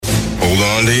Hold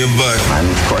on to your butt. I'm,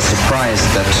 of course, surprised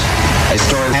that a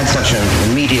story had such an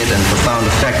immediate and profound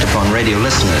effect upon radio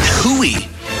listeners. Hooey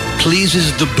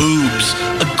pleases the boobs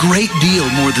a great deal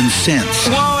more than sense.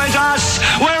 Woe is us!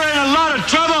 We're in a lot of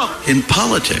trouble! In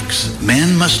politics,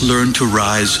 man must learn to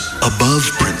rise above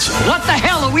principle. What the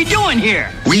hell are we doing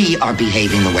here? We are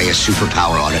behaving the way a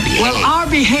superpower ought to behave. Well, our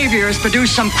behavior has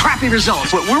produced some crappy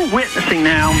results. What we're witnessing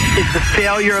now is the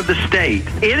failure of the state.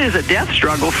 It is a death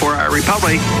struggle for our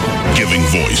republic. Giving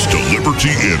voice to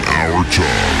liberty in our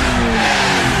time.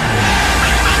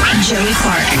 Joey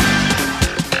Clark.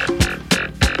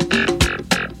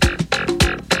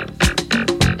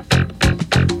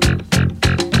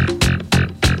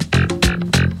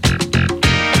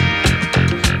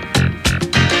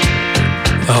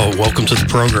 Oh, welcome to the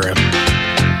program.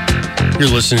 You're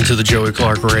listening to the Joey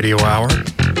Clark Radio Hour.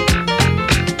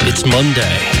 It's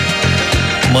Monday.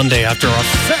 Monday after our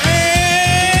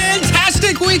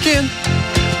fantastic weekend.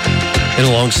 And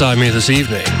alongside me this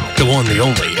evening, the one, the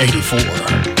only, 84.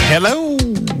 Hello,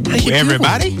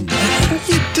 everybody. Doing? How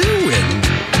you doing?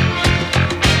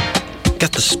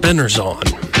 Got the spinners on.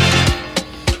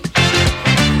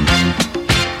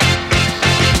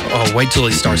 Oh, wait till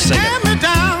he starts singing.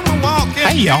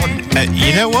 Hey, y'all,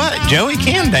 you know what? Joey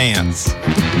can dance.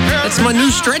 That's my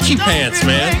new stretchy pants,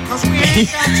 man.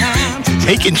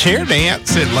 He can chair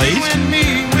dance, at least.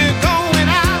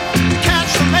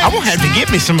 I'm going to have to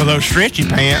get me some of those stretchy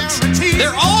pants.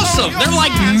 They're awesome. They're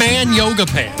like man yoga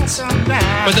pants,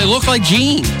 but they look like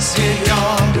jeans.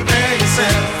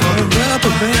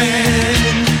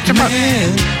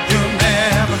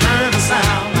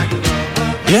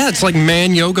 Yeah, it's like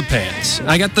man yoga pants.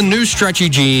 I got the new stretchy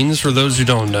jeans, for those who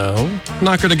don't know. I'm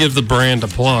not going to give the brand a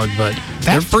plug, but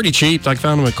they're pretty cheap. I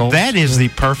found them at Kohl's. That is the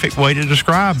perfect way to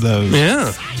describe those.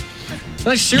 Yeah.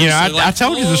 Like, seriously, I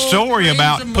told you the story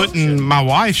about putting my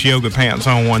wife's yoga pants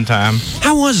on one time.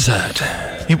 How was that?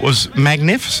 It was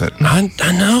magnificent. I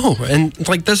know. And,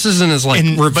 like, this isn't as,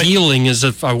 revealing as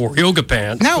if I wore yoga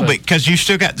pants. No, because you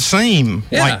still got the seam.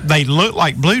 Yeah. Like, they look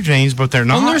like blue jeans, but they're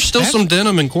not. And there's still some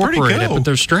denim incorporated, cool. but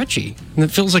they're stretchy. And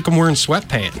it feels like I'm wearing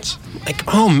sweatpants. Like,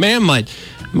 oh, man, my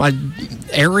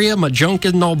area, my junk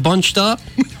isn't all bunched up.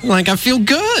 Like, I feel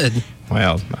good.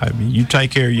 Well, I mean, you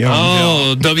take care of your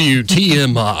own junk.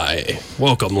 WTMI.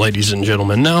 Welcome, ladies and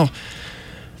gentlemen. Now,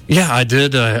 yeah, I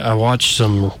did. I watched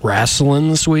some wrestling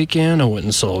this weekend. I went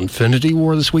and saw Infinity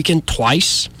War this weekend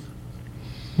twice.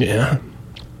 Yeah.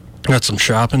 Got some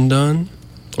shopping done.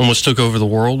 Almost took over the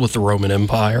world with the Roman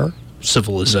Empire.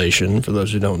 Civilization, for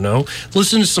those who don't know.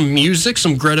 Listen to some music,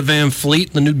 some Greta Van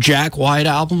Fleet, the new Jack White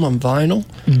album on vinyl.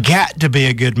 Got to be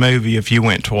a good movie if you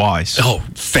went twice. Oh,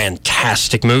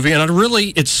 fantastic movie. And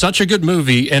it's such a good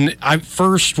movie. And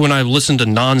when I listened to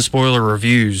non-spoiler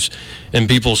reviews and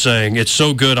people saying, it's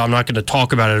so good, I'm not going to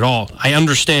talk about it at all, I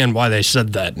understand why they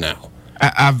said that now.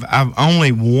 I've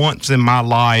only once in my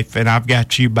life, and I've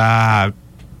got you by,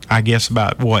 I guess,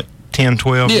 about, 10,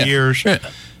 12 years? Yeah.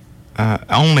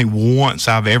 Only once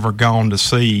I've ever gone to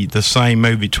see the same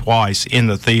movie twice in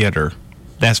the theater.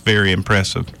 That's very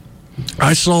impressive.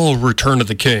 I saw Return of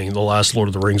the King, the last Lord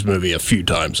of the Rings movie, a few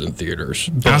times in theaters.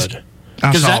 Because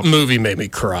that movie made me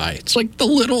cry. It's like the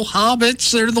little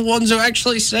hobbits. They're the ones who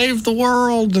actually saved the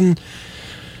world. And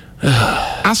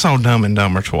I saw Dumb and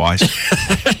Dumber twice.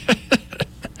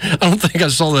 I don't think I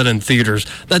saw that in theaters.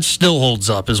 That still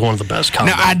holds up as one of the best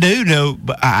comedies. Now, I do know,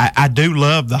 but I do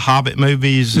love the Hobbit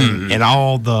movies and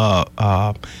all the,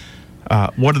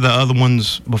 what are the other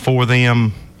ones before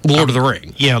them? Lord of the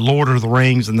Rings. Yeah, Lord of the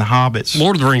Rings and the Hobbits.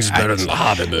 Lord of the Rings is better than the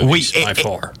Hobbit movies, by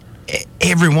far.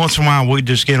 Every once in a while, we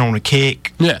just get on a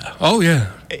kick. Yeah. Oh,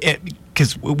 yeah.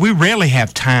 Because we rarely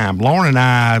have time. Lauren and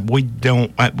I, we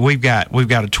don't. We've got a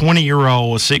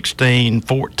 20-year-old, a 16,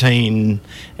 14,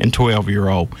 and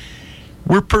 12-year-old.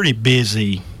 We're pretty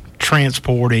busy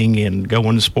transporting and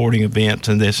going to sporting events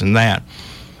and this and that.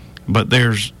 But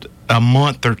there's a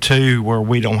month or two where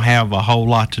we don't have a whole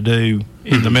lot to do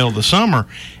in the middle of the summer,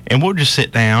 and we'll just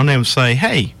sit down and say,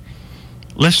 "Hey,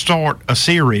 let's start a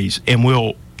series," and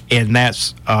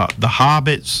that's The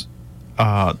Hobbits.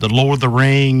 The Lord of the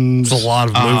Rings. It's a lot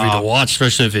of movie to watch,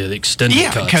 especially if it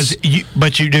extended cuts.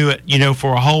 But you do it,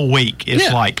 for a whole week.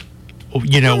 It's like,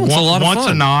 once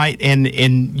a night,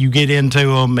 and you get into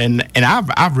them, and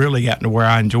I've really gotten to where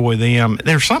I enjoy them.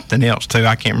 There's something else too.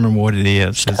 I can't remember what it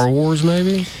is. Star Wars,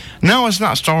 maybe? No, it's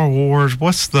not Star Wars.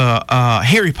 What's the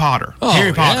Harry Potter? Oh,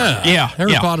 Harry Potter. Yeah,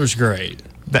 Harry Potter's great.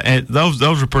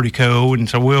 Those are pretty cool, and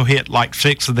so we'll hit like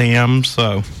 6 of them.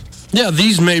 So. Yeah,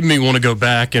 these made me want to go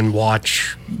back and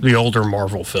watch the older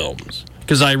Marvel films,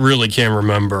 because I really can't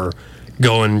remember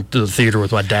going to the theater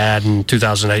with my dad in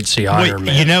 2008 to see Iron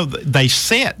Man. You know, they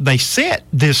set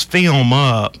this film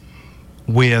up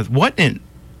with, wasn't it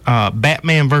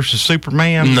Batman versus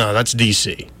Superman? No, that's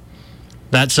DC.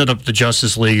 That set up the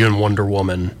Justice League and Wonder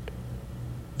Woman.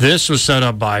 This was set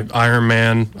up by Iron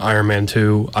Man, Iron Man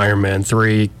 2, Iron Man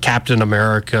 3, Captain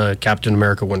America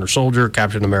Winter Soldier,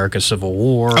 Captain America Civil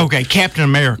War. Okay, Captain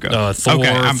America.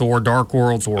 Thor, Thor Dark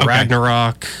World, Thor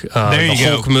Ragnarok, there you the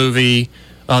go. Hulk movie.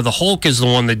 The Hulk is the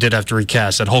one they did have to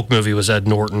recast. That Hulk movie was Ed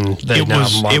Norton.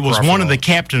 It was one of the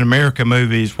Captain America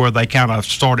movies where they kind of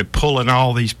started pulling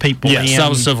all these people in. Yes, that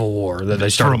was Civil War that they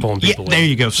started pulling people in. There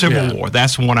you go, Civil War.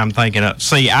 That's the one I'm thinking of.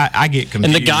 See, I get confused.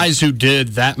 And the guys who did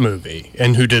that movie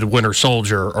and who did Winter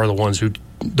Soldier are the ones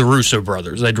the Russo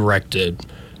brothers. They directed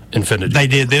Infinity. They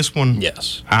did this one?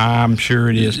 Yes. I'm sure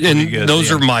it is pretty good.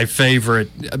 Those are my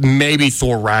favorite. Maybe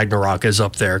Thor Ragnarok is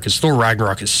up there because Thor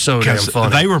Ragnarok is so damn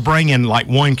funny. They were bringing like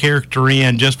one character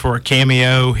in just for a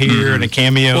cameo here and a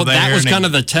cameo there. Well, that was kind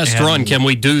of the test run. Can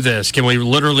we do this? Can we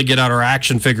literally get out our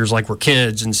action figures like we're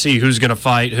kids and see who's going to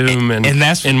fight whom and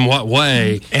that's, in what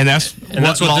way? And that's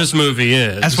what this movie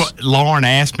is. That's what Lauren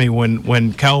asked me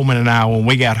when Coleman and I, when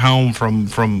we got home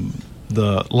from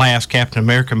the last Captain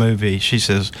America movie. She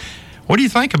says, "What do you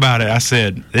think about it?" I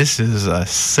said, "This is a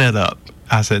setup."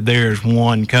 I said, "There's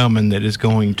one coming that is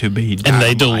going to be dynamite." And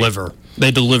they deliver.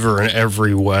 They deliver in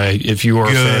every way. If you are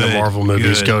a fan of Marvel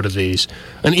movies, go to these.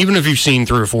 And even if you've seen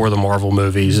 3 or 4 of the Marvel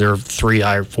movies, there are 3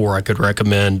 or 4 I could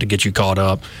recommend to get you caught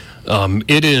up.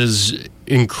 It is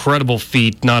incredible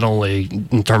feat, not only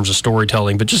in terms of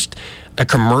storytelling, but just a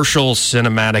commercial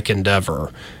cinematic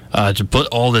endeavor. To put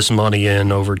all this money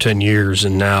in over 10 years,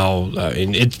 and now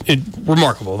it's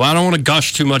remarkable. But I don't want to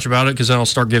gush too much about it because then I'll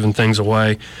start giving things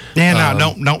away. Yeah,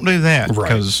 no, don't do that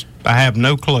because I have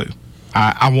no clue.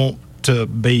 I want to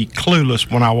be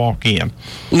clueless when I walk in,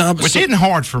 which isn't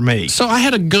hard for me. So I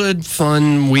had a good,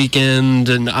 fun weekend,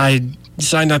 and I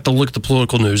decided not to look at the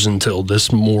political news until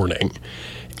this morning.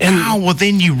 And well,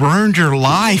 then you ruined your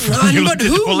life when you look at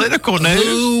the political news.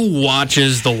 Who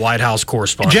watches the White House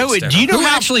Correspondents' Joey, Dinner? do you know who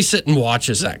how actually sit and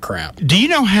watches that crap? Do you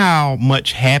know how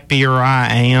much happier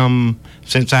I am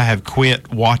since I have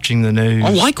quit watching the news?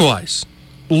 Oh, likewise.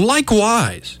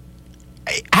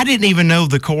 I didn't even know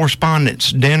the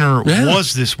Correspondents' Dinner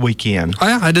was this weekend.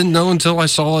 I didn't know until I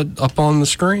saw it up on the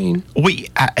screen.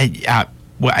 I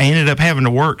ended up having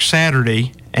to work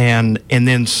Saturday, and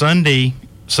then Sunday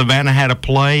Savannah had a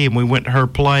play, and we went to her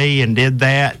play and did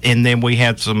that, and then we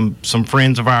had some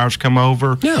friends of ours come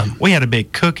over. Yeah. We had a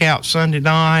big cookout Sunday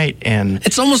night, and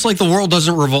it's almost like the world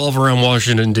doesn't revolve around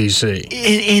Washington, D.C.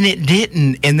 And it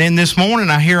didn't. And then this morning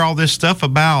I hear all this stuff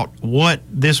about what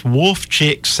this wolf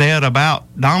chick said about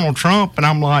Donald Trump, and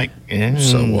I'm like,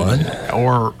 so what?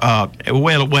 Or,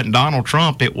 well, it wasn't Donald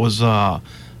Trump, it was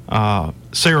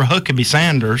Sarah Huckabee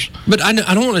Sanders. But I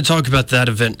don't want to talk about that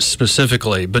event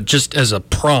specifically, but just as a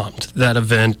prompt, that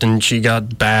event, and she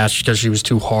got bashed because she was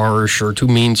too harsh or too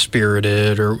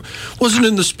mean-spirited or wasn't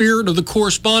in the spirit of the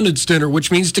Correspondents' Dinner, which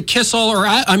means to kiss all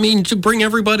to bring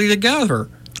everybody together.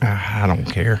 I don't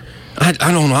care. I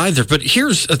don't either, but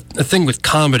here's a thing with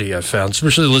comedy I've found,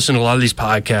 especially listening to a lot of these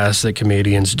podcasts that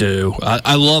comedians do.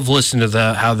 I love listening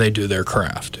to how they do their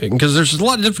craft, because there's a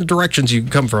lot of different directions you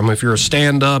can come from. If you're a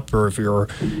stand-up or if you're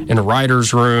in a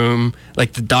writer's room,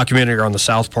 like the documentary on the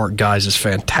South Park guys is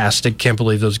fantastic. Can't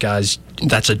believe those guys,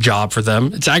 that's a job for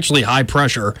them. It's actually high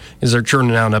pressure because they're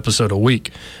churning out an episode a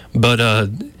week. But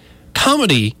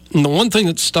comedy, and the one thing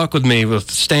that stuck with me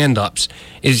with stand-ups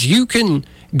is you can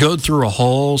go through a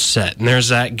whole set, and there's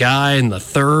that guy in the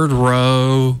third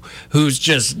row who's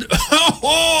just,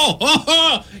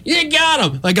 you got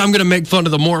him. Like, I'm going to make fun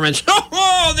of the Mormons.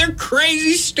 They're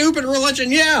crazy, stupid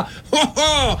religion. Yeah.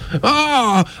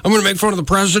 I'm going to make fun of the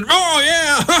president. Oh,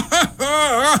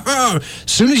 yeah. As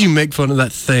soon as you make fun of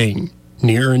that thing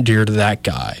near and dear to that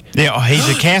guy. Yeah, he's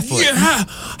a Catholic. Yeah.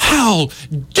 How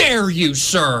dare you,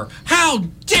 sir? How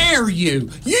dare you?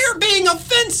 You're being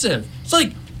offensive. It's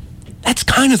like, that's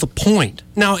kind of the point.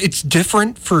 Now, it's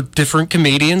different for different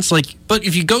comedians. But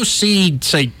if you go see,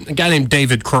 say, a guy named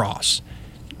David Cross,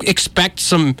 expect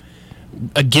some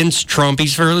against Trump.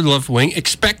 He's fairly left-wing.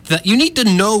 Expect that. You need to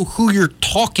know who you're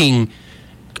talking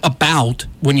about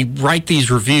when you write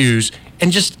these reviews,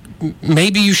 and just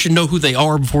maybe you should know who they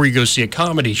are before you go see a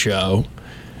comedy show.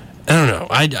 I don't know.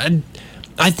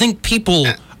 I think people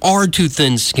are too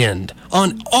thin-skinned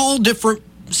on all different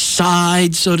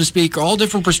sides, so to speak, all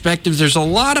different perspectives. There's a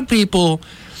lot of people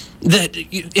that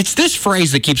it's this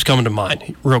phrase that keeps coming to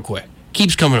mind real quick.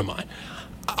 Keeps coming to mind.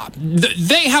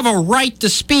 They have a right to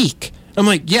speak. I'm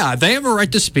like, yeah, they have a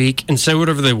right to speak and say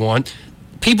whatever they want.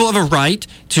 people have a right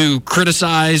to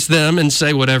criticize them and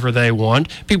say whatever they want.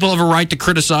 People have a right to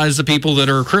criticize the people that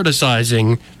are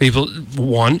criticizing people.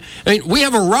 I mean, we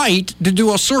have a right to do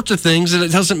all sorts of things, and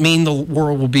it doesn't mean the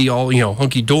world will be all,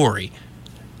 hunky-dory.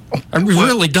 It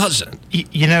really doesn't.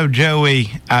 You know, Joey,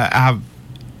 I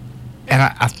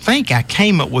think I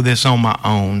came up with this on my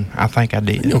own. I think I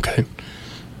did. Okay.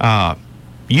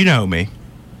 You know me.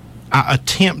 I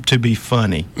attempt to be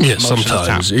funny. Yes,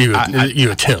 sometimes you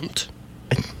attempt.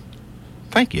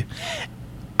 Thank you.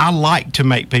 I like to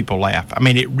make people laugh. I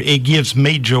mean, it gives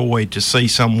me joy to see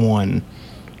someone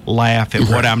laugh at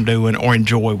what I'm doing or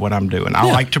enjoy what I'm doing.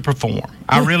 I like to perform.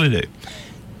 I really do.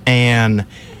 And,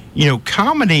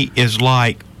 comedy is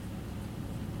like,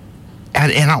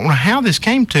 and I don't know how this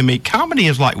came to me, comedy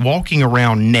is like walking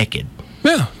around naked.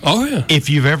 Yeah. Oh, yeah. If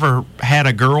you've ever had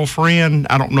a girlfriend,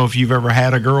 I don't know if you've ever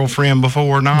had a girlfriend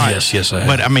before or not. Yes, I have.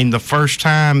 But, I mean, the first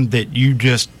time that you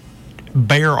just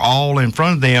bear all in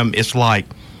front of them, it's like,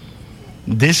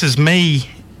 this is me,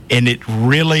 and it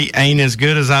really ain't as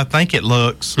good as I think it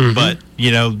looks. Mm-hmm. But,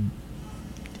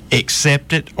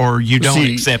 accept it or you don't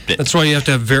accept it. That's why you have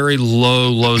to have very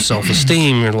low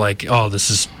self-esteem. You're like, oh, this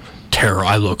is terror.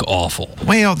 I look awful.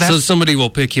 Well, so somebody will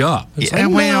pick you up. It's like,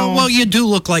 well, you do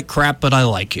look like crap, but I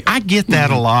like you. I get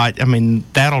that a lot. I mean,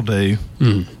 that'll do.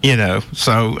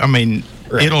 So I mean,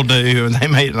 it'll do. And they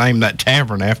may name that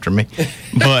tavern after me,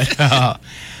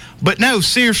 but no,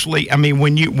 seriously. I mean,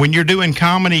 when you're doing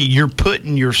comedy, you're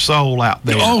putting your soul out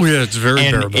there. Oh yeah, it's very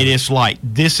and it is like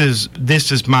this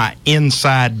is my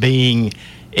inside being.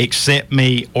 Accept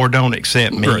me or don't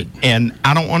accept me. Right. And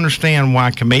I don't understand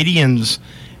why comedians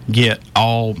get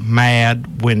all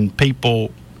mad when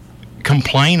people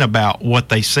complain about what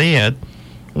they said.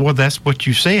 Well, that's what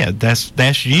you said.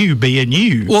 That's you being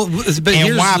you. Well, but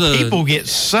and why people get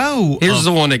so... Here's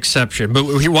the one exception. But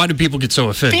why do people get so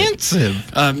offensive?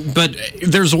 But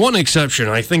there's one exception.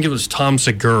 I think it was Tom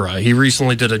Segura. He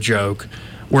recently did a joke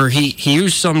where he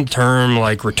used some term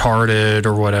like retarded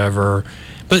or whatever.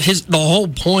 But the whole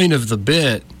point of the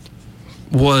bit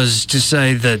was to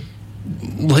say that,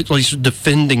 like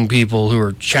defending people who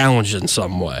are challenged in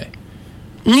some way.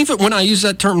 And even when I use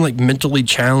that term, like mentally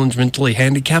challenged, mentally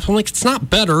handicapped, I'm like, it's not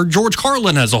better. George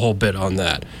Carlin has a whole bit on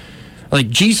that. Like,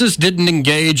 Jesus didn't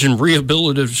engage in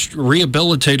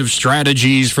rehabilitative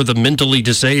strategies for the mentally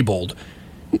disabled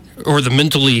or the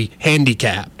mentally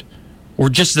handicapped or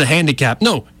just the handicapped.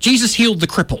 No, Jesus healed the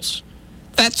cripples.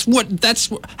 That's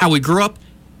how we grew up.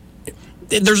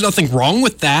 There's nothing wrong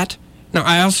with that. Now,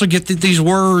 I also get these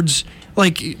words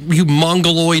like, you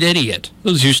mongoloid idiot.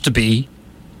 Those used to be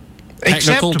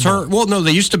technical terms. Well, no,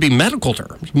 they used to be medical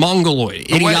terms. Mongoloid,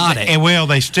 idiotic. Well,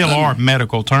 they still are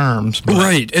medical terms. But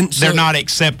right. And so they're not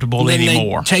acceptable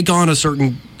anymore. They take on a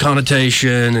certain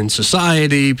connotation in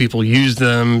society. People use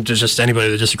them to just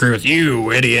anybody that disagrees with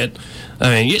you, idiot.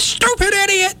 I mean, you stupid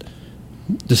idiot.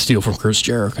 To steal from Chris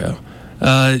Jericho.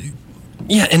 And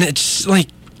it's like,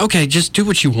 okay, just do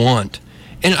what you want.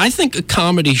 And I think a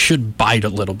comedy should bite a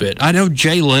little bit. I know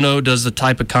Jay Leno does the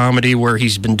type of comedy where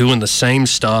he's been doing the same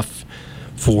stuff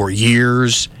for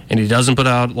years, and he doesn't put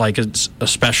out like a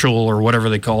special or whatever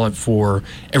they call it for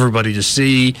everybody to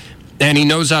see. And he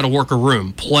knows how to work a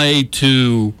room, play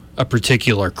to a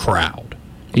particular crowd.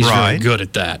 He's very good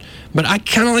at that. But I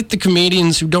kind of like the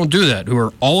comedians who don't do that, who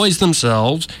are always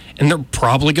themselves, and they're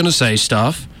probably going to say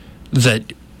stuff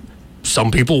that some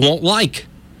people won't like.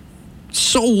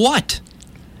 So what?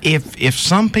 If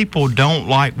some people don't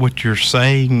like what you're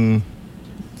saying,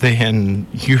 then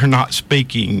you're not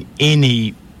speaking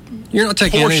any. You're not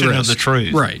taking any risk of the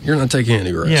truth, right? You're not taking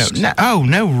any risk. Yeah,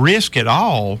 no risk at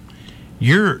all.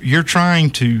 You're trying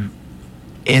to,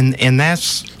 and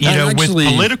that's with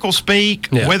political speak,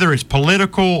 whether it's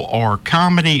political or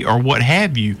comedy or what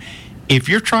have you. If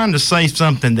you're trying to say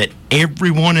something that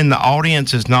everyone in the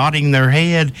audience is nodding their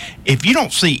head, if you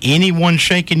don't see anyone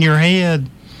shaking your head,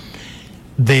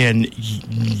 then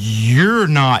you're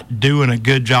not doing a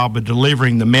good job of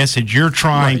delivering the message you're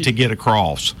trying to get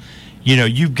across.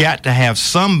 You've got to have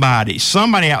somebody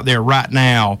out there right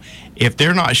now, if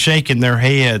they're not shaking their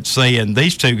head saying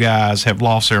these two guys have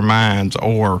lost their minds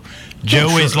or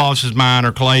Joey's lost his mind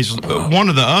or Clay's one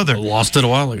or the other. Lost it a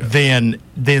while ago. Then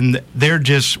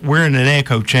we're in an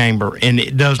echo chamber, and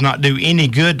it does not do any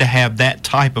good to have that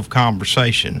type of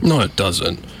conversation. No, it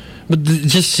doesn't. But it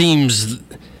just seems,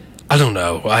 I don't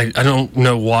know. I don't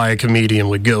know why a comedian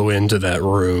would go into that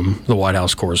room, the White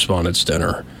House Correspondents'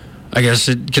 Dinner. I guess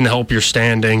it can help your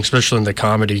standing, especially in the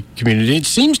comedy community. It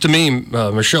seems to me,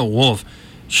 Michelle Wolf,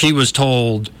 she was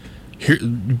told, here,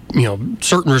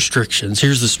 certain restrictions.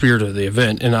 Here's the spirit of the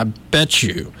event. And I bet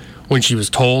you when she was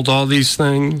told all these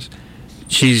things,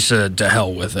 she said to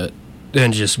hell with it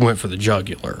and just went for the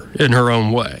jugular in her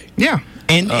own way. Yeah.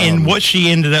 And what she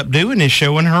ended up doing is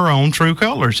showing her own true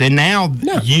colors. And now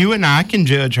you and I can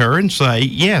judge her and say,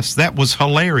 yes, that was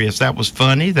hilarious. That was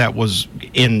funny. That was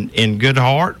in good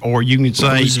heart. Or you can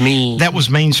say that was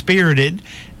mean-spirited.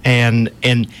 And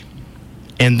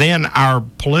then our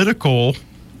political,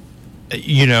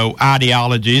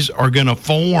 ideologies are going to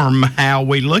form how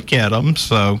we look at them.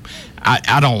 So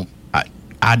I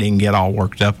didn't get all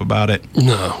worked up about it.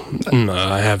 No,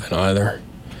 I haven't either.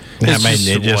 To me,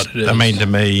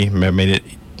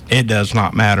 it does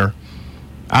not matter.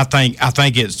 I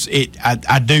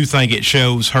do think it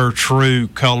shows her true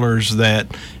colors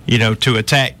that, to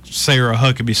attack Sarah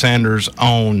Huckabee Sanders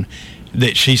on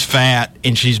that she's fat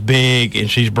and she's big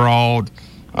and she's broad.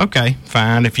 Okay,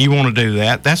 fine. If you want to do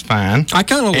that, that's fine. I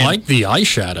kind of like the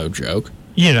eyeshadow joke.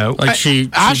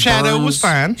 Eyeshadow was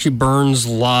fine. She burns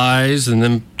lies and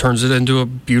then turns it into a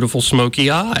beautiful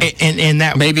smoky eye. And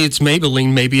that maybe it's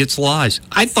Maybelline, maybe it's lies.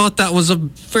 I thought that was a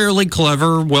fairly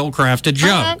clever, well-crafted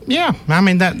joke. Yeah, I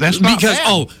mean that's not because bad.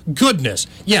 Oh goodness,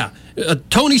 yeah.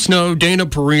 Tony Snow, Dana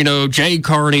Perino, Jay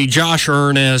Carney, Josh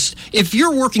Earnest. If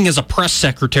you're working as a press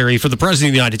secretary for the President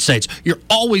of the United States, you're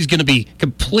always going to be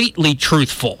completely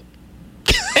truthful.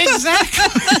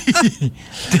 Exactly.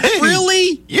 Dude,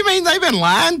 really? You mean they've been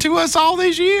lying to us all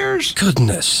these years?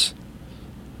 Goodness.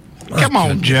 Come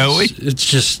on, Joey. It's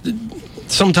just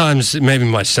sometimes maybe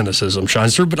my cynicism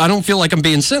shines through, but I don't feel like I'm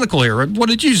being cynical here. What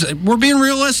did you say? We're being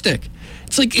realistic.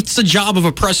 It's like it's the job of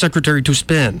a press secretary to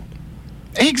spin.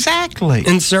 Exactly.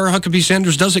 And Sarah Huckabee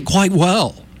Sanders does it quite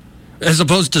well. As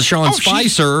opposed to Sean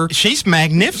Spicer. She's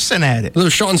magnificent at it. Though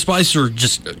Sean Spicer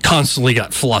just constantly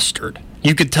got flustered.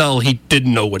 You could tell he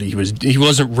didn't know what he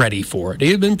wasn't ready for it.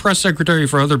 He had been press secretary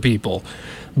for other people.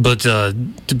 But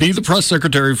to be the press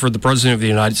secretary for the President of the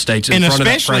United States in front of that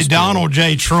press especially Donald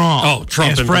J. Trump. Oh,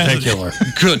 Trump in particular.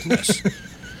 Goodness.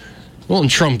 Well, and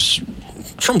Trump's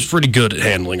pretty good at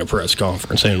handling a press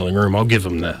conference, handling room. I'll give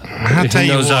him that. He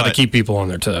knows how to keep people on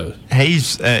their toes.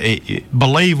 He's,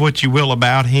 believe what you will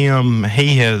about him,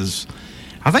 I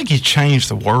think he's changed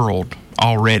the world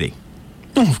already.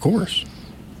 Oh, of course.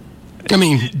 I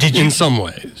mean, in some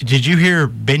ways. Did you hear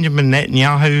Benjamin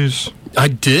Netanyahu's I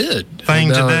did. Thing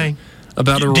today?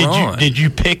 About Iran. Did you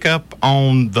pick up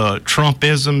on the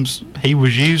Trumpisms he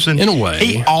was using? In a way.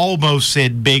 He almost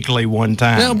said bigly one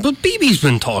time. Yeah, but Bibi's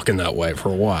been talking that way for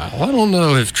a while. I don't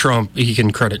know if he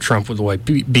can credit Trump with the way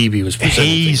Bibi was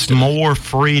presenting. He's more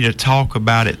free to talk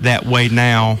about it that way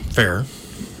now. Fair.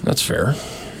 That's fair.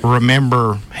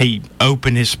 Remember, he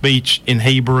opened his speech in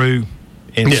Hebrew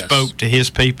and spoke to his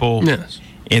people. Yes.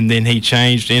 And then he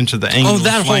changed into the English language.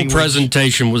 Oh, that whole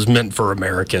presentation was meant for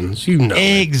Americans. You know.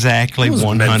 Exactly,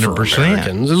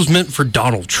 100%. It was meant for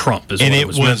Donald Trump, is what it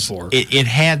was meant for. It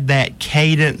had that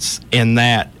cadence and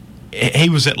that he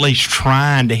was at least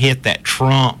trying to hit that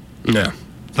Trump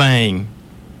thing.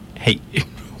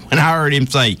 When I heard him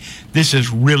say, this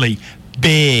is really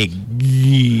big,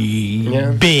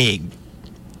 big,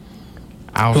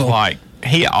 I was like,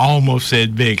 he almost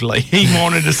said bigly. He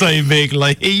wanted to say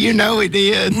bigly. You know he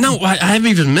did. No, I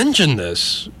haven't even mentioned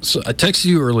this. So I texted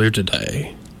you earlier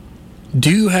today.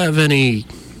 Do you have any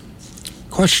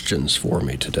questions for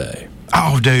me today?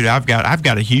 Oh, dude, I've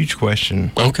got a huge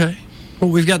question. Okay. Well,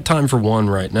 we've got time for one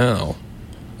right now,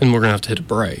 and we're going to have to hit a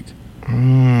break.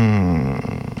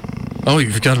 Oh,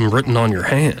 you've got them written on your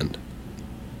hand.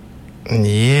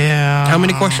 Yeah. How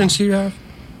many questions do you have?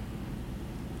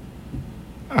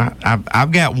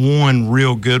 I've got one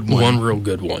real good one. One real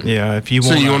good one. Yeah, if you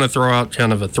want. So you want to throw out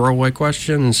kind of a throwaway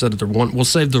question instead of the one? We'll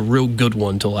save the real good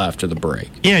one till after the break.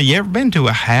 Yeah, you ever been to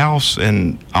a house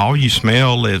and all you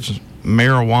smell is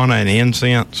marijuana and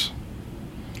incense?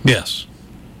 Yes.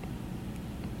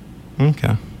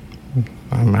 Okay.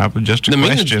 I was just a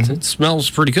question. It smells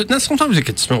pretty good. Now, sometimes it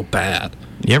can smell bad.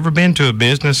 You ever been to a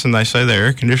business and they say the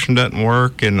air conditioner doesn't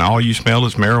work and all you smell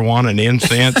is marijuana and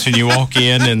incense and you walk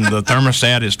in and the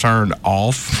thermostat is turned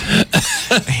off?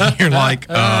 You're like,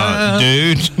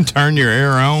 dude, turn your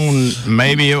air on.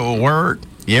 Maybe it will work.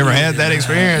 You ever had that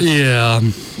experience? Yeah.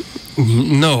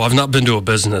 No, I've not been to a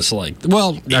business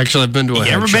actually, I've been to a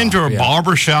You ever been to a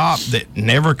barber shop that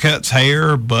never cuts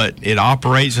hair, but it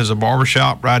operates as a barber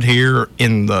shop right here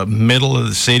in the middle of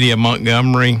the city of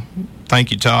Montgomery?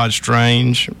 Thank you, Todd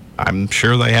Strange. I'm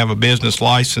sure they have a business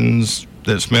license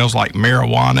that smells like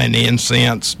marijuana and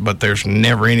incense, but there's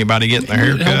never anybody getting their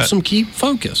hair cut. It helps them keep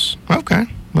focus. Okay.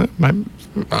 Well, maybe,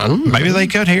 I don't know. Maybe they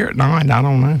cut hair at night. I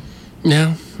don't know.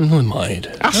 Yeah. We might.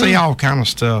 I see all kind of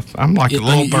stuff. I'm like a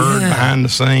little bird behind the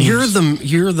scenes.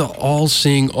 You're the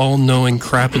all-seeing, all-knowing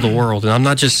crap of the world, and I'm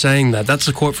not just saying that. That's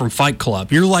a quote from Fight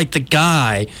Club. You're like the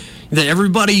guy that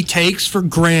everybody takes for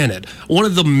granted, one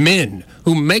of the men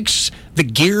who makes the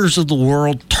gears of the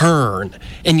world turn,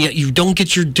 and yet you don't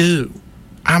get your due.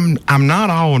 I'm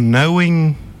not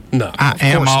all-knowing. No, I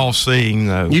am all-seeing,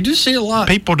 though. You do see a lot.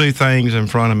 People do things in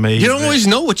front of me. You don't always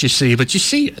know what you see, but you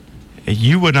see it.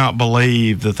 You would not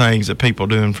believe the things that people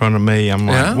do in front of me. I'm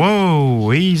like,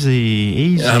 whoa,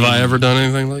 easy. Have I ever done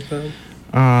anything like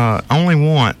that? Only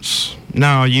once.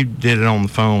 No, you did it on the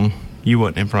phone. You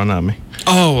wasn't in front of me.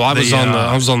 Oh, I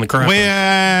was on the crap.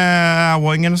 Well, I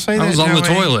wasn't going to say that. I was on the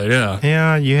toilet, yeah.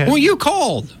 Yeah, you had. Well, you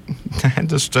called. I had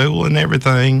the stool and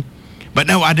everything. But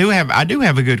no, I do have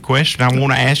a good question. I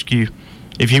want to ask you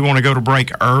if you want to go to break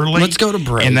early. Let's go to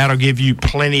break. And that'll give you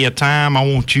plenty of time. I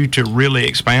want you to really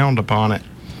expound upon it.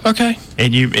 Okay.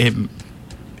 And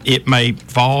it may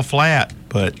fall flat,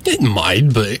 but it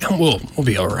might, but we'll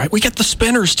be all right. We got the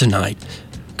Spinners tonight.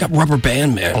 Got Rubber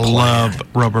Band Man. I love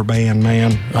Rubber Band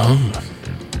Man. Oh.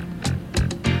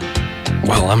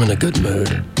 Well, I'm in a good mood.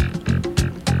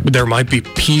 There might be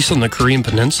peace on the Korean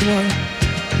Peninsula.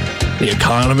 The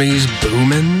economy's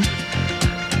booming.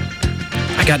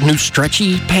 I got new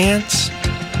stretchy pants.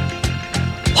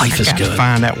 Life is good. I got to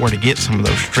find out where to get some of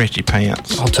those stretchy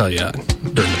pants. I'll tell you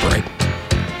during the break.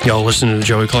 Y'all listen to the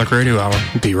Joey Clark Radio Hour.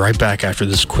 Be right back after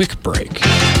this quick break.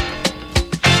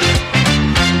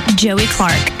 Joey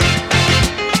Clark.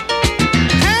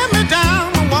 Hand me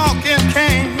down a walking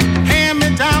cane. Hand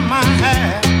me down my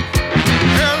hat.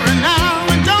 Hurry now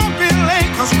and don't be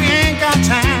late, 'cause we ain't got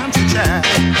time to chat.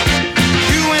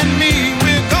 You and me,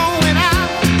 we're going out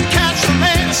to catch the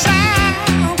latest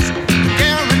sounds.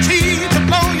 Guaranteed to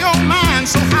blow your mind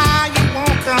so high you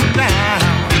won't come down.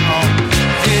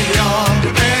 Hey, y'all,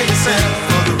 prepare yourself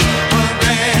for the Rubber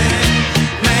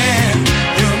Band Man.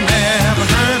 You've never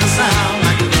heard a sound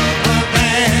like the Rubber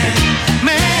Band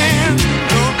Man.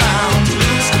 You're bound to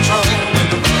lose control when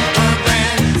the Rubber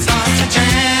Band starts to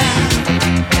jam.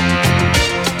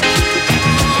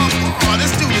 Oh,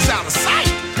 this dude is out of sight.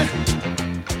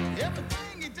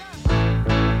 Everything he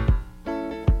does.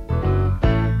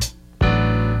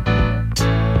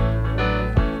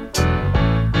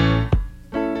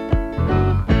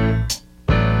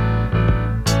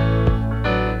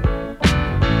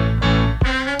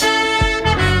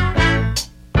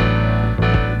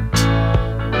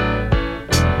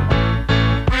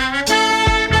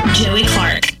 Joey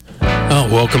Clark. Oh,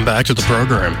 welcome back to the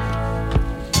program.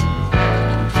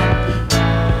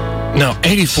 Now,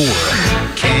 84.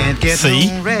 Can't get See?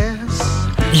 no rest.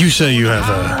 You say you have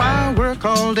I work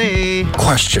all day. a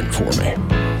question for me.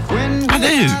 When I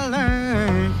do.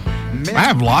 do. I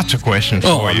have lots of questions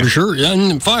Oh, for you. I'm sure.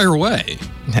 Yeah, fire away.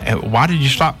 Why did you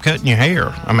stop cutting your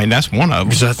hair? I mean, that's one of them.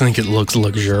 Because I think it looks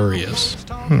luxurious.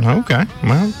 Okay.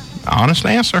 Well, honest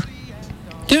answer.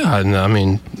 Yeah, I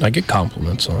mean, I get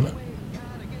compliments on it.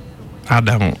 I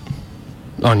don't.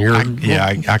 On your...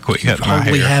 I quit cutting my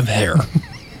hardly hair. have hair.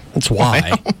 That's why.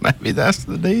 Well, maybe that's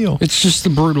the deal. It's just the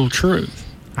brutal truth.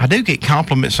 I do get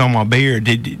compliments on my beard.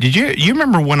 Did you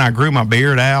remember when I grew my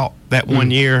beard out that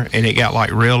one year and it got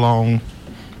like real long?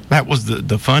 That was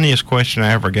the funniest question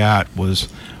I ever got. Was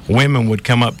women would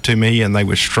come up to me and they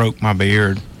would stroke my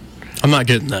beard. I'm not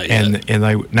getting that yet. And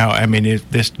they no, I mean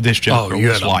this joker you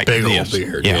was had a like big old this.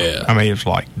 beard, yeah. I mean it's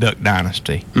like Duck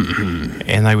Dynasty. Mm-hmm.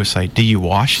 And they would say, "Do you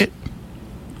wash it?"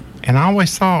 And I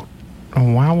always thought,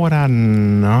 oh, why would I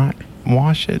not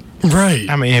wash it? Right.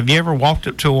 I mean, have you ever walked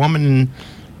up to a woman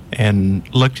and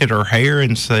looked at her hair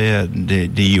and said,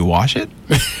 "Do you wash it?"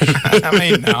 I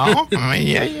mean, no. I mean,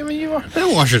 yeah. I mean, you wash.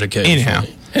 I wash it occasionally. Anyhow,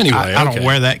 Anyway, I don't know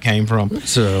where that came from.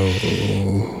 So,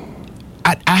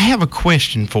 I have a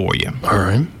question for you. all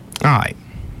right. All right.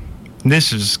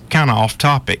 This is kind of off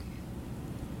topic,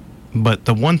 but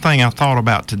the one thing I thought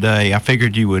about today, I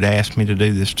figured you would ask me to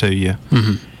do this to you.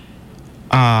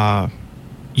 Mm-hmm.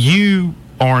 You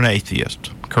are an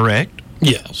atheist, correct?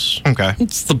 Yes. Okay.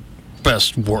 It's the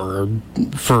best word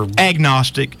for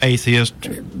Agnostic, atheist,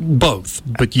 both,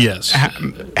 but yes.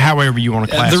 however you want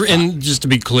to classify. And just to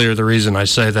be clear, the reason I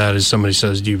say that is somebody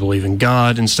says, "Do you believe in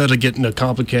God?" Instead of getting a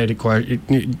complicated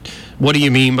question, what do you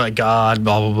mean by God?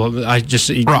 Blah blah blah. I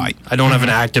don't have an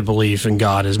active belief in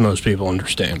God, as most people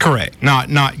understand. Correct.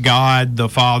 Not God, the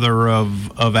father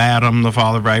of Adam, the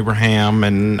father of Abraham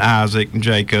and Isaac and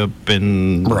Jacob,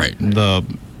 and Right. the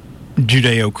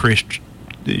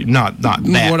not that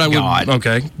God.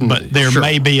 Okay, but there sure.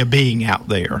 may be a being out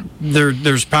there.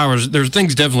 There's powers. There's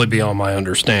things definitely beyond my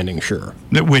understanding. Sure,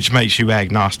 which makes you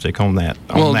agnostic on that.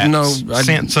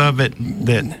 Sense of it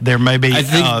that there may be. I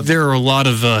think there are a lot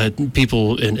of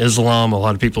people in Islam, a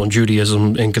lot of people in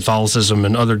Judaism, in Catholicism,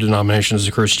 and other denominations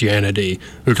of Christianity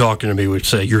who talking to me would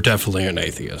say you're definitely an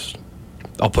atheist.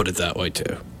 I'll put it that way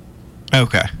too.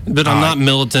 Okay, but I'm not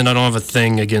militant. I don't have a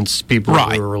thing against people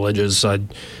who are religious.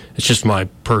 It's just my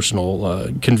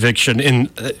personal conviction in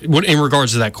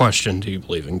regards to that question. Do you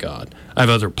believe in God? I have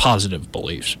other positive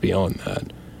beliefs beyond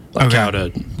that, like how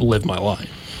to live my life.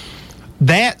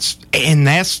 That's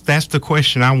the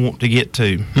question I want to get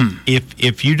to.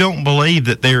 If you don't believe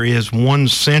that there is one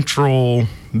central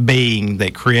being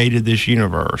that created this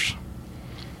universe,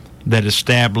 that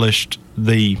established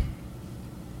the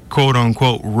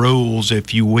quote-unquote rules,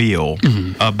 if you will,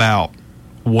 about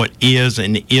what is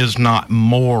and is not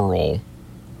moral,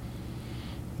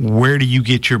 where do you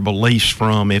get your beliefs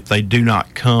from if they do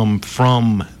not come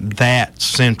from that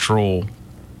central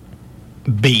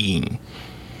being?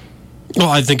 Well,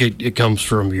 I think it comes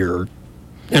from your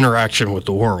interaction with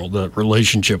the world, the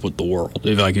relationship with the world,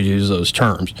 if I could use those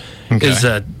terms. Okay. Is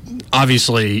that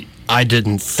obviously I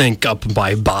didn't think up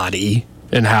my body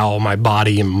and how my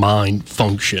body and mind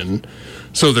function.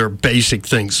 So there are basic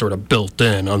things sort of built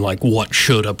in on like what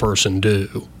should a person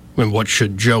do and what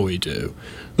should Joey do.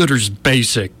 There's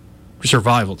basic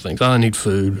survival things. I need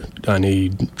food. I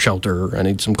need shelter. I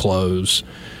need some clothes.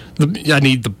 I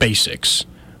need the basics.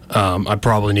 I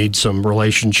probably need some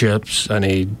relationships. I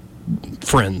need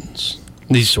friends.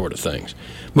 These sort of things.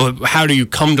 But how do you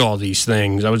come to all these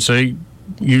things? I would say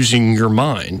using your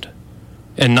mind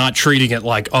and not treating it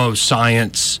like, oh,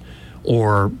 science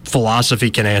or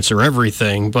philosophy can answer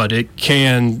everything, but it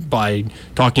can by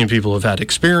talking to people who've had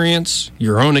experience,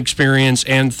 your own experience,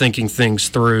 and thinking things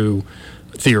through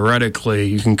theoretically.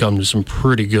 You can come to some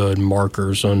pretty good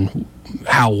markers on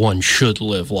how one should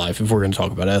live life if we're going to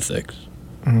talk about ethics.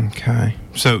 Okay.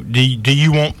 So do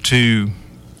you want to,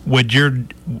 would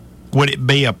it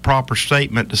be a proper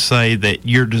statement to say that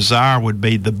your desire would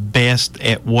be the best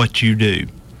at what you do?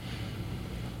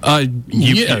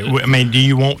 Yeah. I mean, do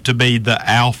you want to be the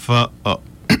alpha,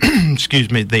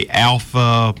 the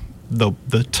alpha,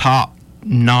 the top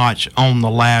notch on the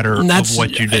ladder of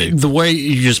what you do? The way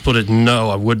you just put it, no,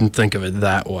 I wouldn't think of it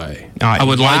that way. Right. I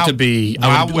would like to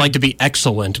be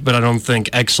excellent, but I don't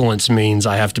think excellence means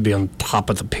I have to be on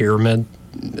top of the pyramid.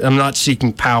 I'm not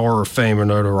seeking power or fame or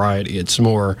notoriety. It's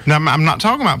more... Now, I'm not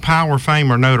talking about power, fame,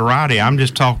 or notoriety. I'm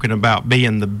just talking about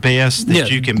being the best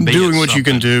that you can be. Doing what you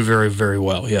can do very, very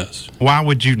well, yes. Why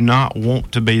would you not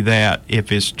want to be that if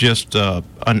it's just an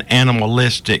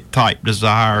animalistic type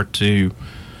desire to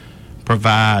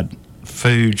provide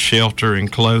food, shelter,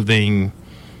 and clothing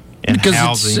and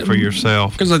housing for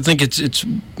yourself? Because I think it's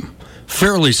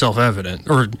fairly self-evident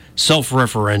or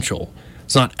self-referential.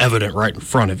 It's not evident right in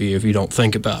front of you if you don't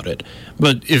think about it.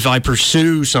 But if I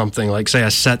pursue something, like say I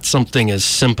set something as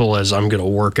simple as I'm going to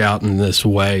work out in this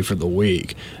way for the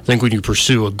week, I think when you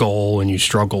pursue a goal and you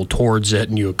struggle towards it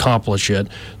and you accomplish it,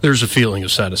 there's a feeling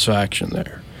of satisfaction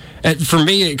there. And for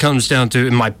me, it comes down to,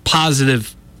 in my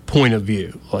positive point of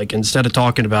view, like instead of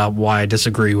talking about why I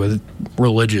disagree with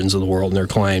religions of the world and their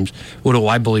claims, what do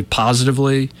I believe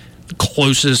positively? The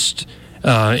closest...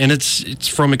 and it's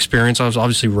from experience. I was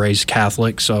obviously raised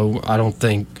Catholic, so I don't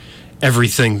think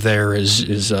everything there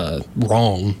is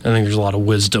wrong. I think there's a lot of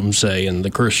wisdom, say, in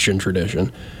the Christian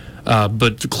tradition.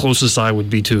 But the closest I would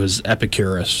be to is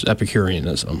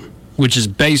Epicureanism, which is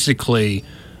basically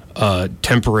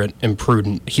temperate and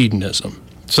prudent hedonism.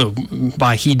 So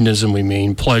by hedonism, we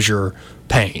mean pleasure,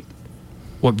 pain.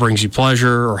 What brings you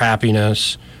pleasure or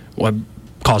happiness, what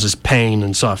causes pain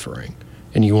and suffering.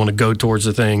 And you want to go towards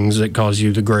the things that cause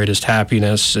you the greatest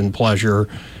happiness and pleasure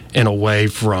and away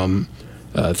from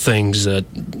things that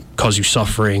cause you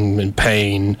suffering and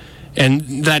pain.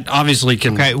 And that obviously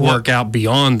can work out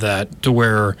beyond that to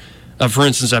where, for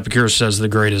instance, Epicurus says the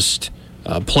greatest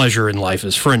pleasure in life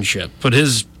is friendship. But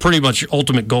his pretty much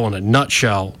ultimate goal in a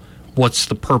nutshell, what's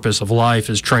the purpose of life,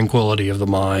 is tranquility of the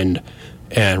mind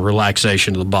and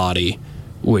relaxation of the body,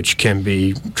 which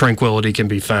tranquility can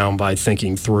be found by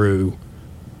thinking through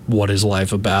what is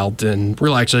life about, and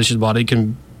relaxation of the body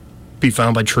can be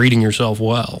found by treating yourself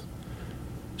well.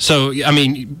 So, I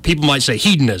mean, people might say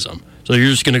hedonism. So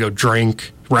you're just going to go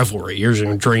drink, revelry. You're just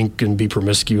going to drink and be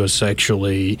promiscuous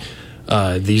sexually,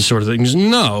 these sort of things.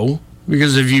 No,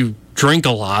 because if you drink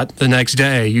a lot, the next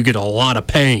day you get a lot of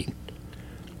pain.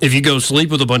 If you go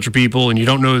sleep with a bunch of people and you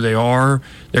don't know who they are,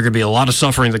 there could be a lot of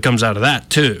suffering that comes out of that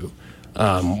too.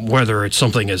 whether it's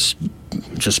something as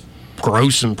just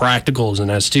gross and practical as an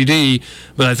STD,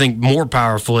 but I think more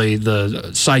powerfully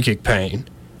the psychic pain.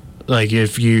 Like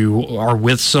if you are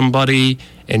with somebody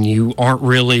and you aren't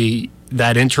really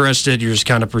that interested, you're just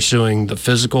kind of pursuing the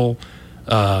physical,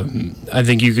 I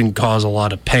think you can cause a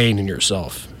lot of pain in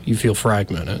yourself. You feel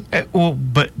fragmented. Well,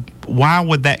 but why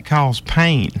would that cause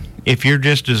pain? If you're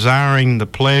just desiring the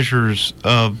pleasures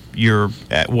of your,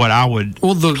 what I would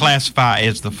classify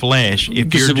as the flesh, if you're it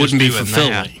just wouldn't be doing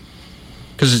fulfilling.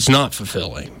 Because it's not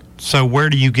fulfilling. So where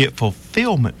do you get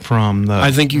fulfillment from, though?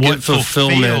 I think you get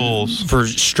fulfillment for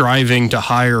striving to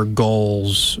higher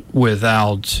goals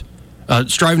without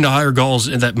striving to higher goals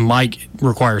that might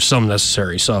require some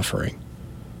necessary suffering.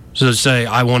 So to say,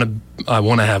 I want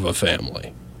to have a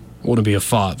family, I want to be a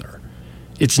father.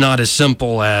 It's not as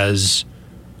simple as,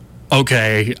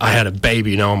 okay, I had a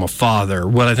baby, now I'm a father.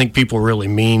 What I think people really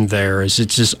mean there is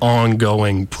it's this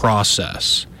ongoing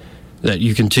process that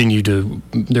you continue to,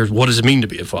 what does it mean to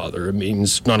be a father? It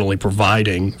means not only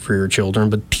providing for your children,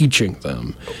 but teaching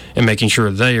them and making sure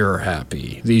they are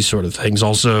happy. These sort of things.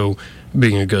 Also,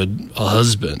 being a good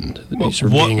husband,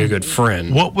 being a good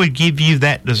friend. What would give you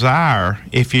that desire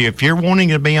if you're wanting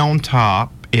to be on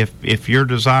top? If your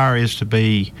desire is to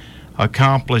be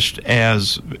accomplished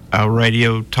as a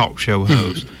radio talk show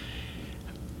host,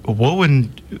 what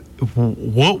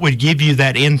would give you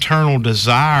that internal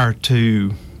desire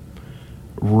to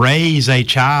raise a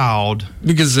child?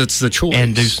 Because that's the choice.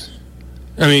 And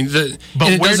I mean, it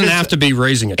doesn't have to be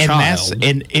raising a child.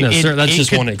 That's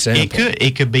just one example.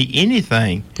 It could be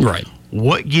anything. Right.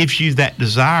 What gives you that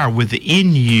desire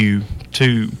within you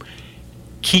to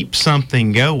keep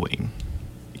something going?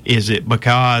 Is it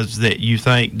because that you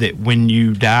think that when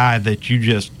you die that you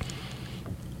just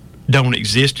don't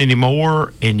exist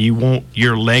anymore and you want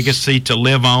your legacy to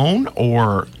live on?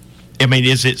 Or, I mean,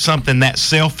 is it something that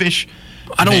selfish?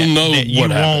 I don't know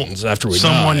what happens after we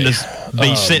someone die. to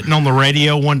be sitting on the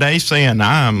radio one day saying,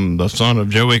 I'm the son of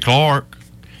Joey Clark.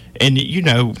 And, you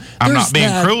know, I'm not being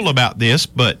cruel about this,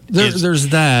 but... There's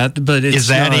that, but it's Is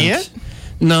that not, it?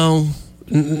 No,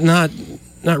 not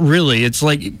really. It's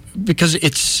like, because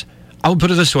it's... I would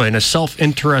put it this way, in a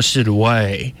self-interested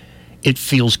way, it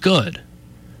feels good.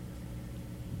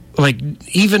 Like,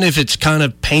 even if it's kind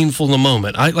of painful in the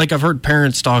moment. I've heard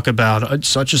parents talk about it's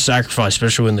such a sacrifice,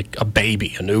 especially when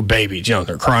a new baby, you know,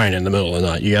 they're crying in the middle of the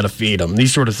night. You got to feed them,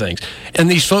 these sort of things. And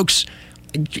these folks,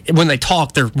 when they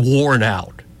talk, they're worn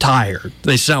out, tired.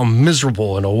 They sound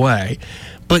miserable in a way.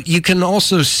 But you can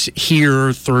also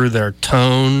hear through their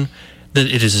tone that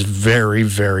it is very,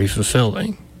 very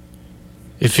fulfilling.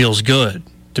 It feels good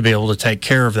to be able to take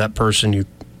care of that person you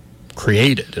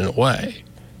created in a way.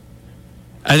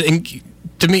 I think,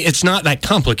 to me, it's not that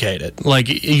complicated. Like,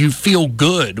 you feel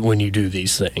good when you do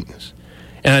these things.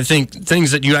 And I think things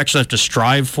that you actually have to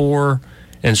strive for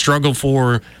and struggle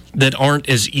for that aren't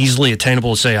as easily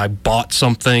attainable as, say, I bought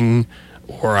something,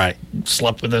 or I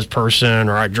slept with this person,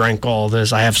 or I drank all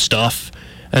this, I have stuff.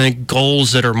 I think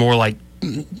goals that are more like,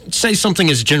 say something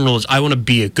as general as, I want to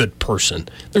be a good person.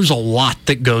 There's a lot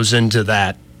that goes into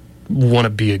that, want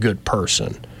to be a good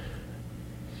person.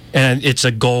 And it's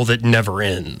a goal that never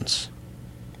ends.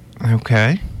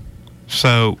 Okay.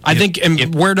 So I think,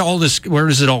 and where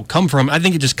does it all come from? I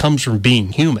think it just comes from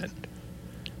being human.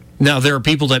 Now, there are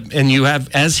people that, and you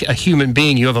have, as a human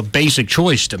being, you have a basic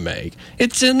choice to make.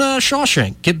 It's in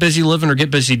Shawshank, get busy living or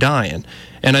get busy dying.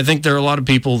 And I think there are a lot of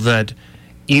people that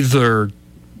either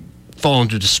fall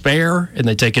into despair and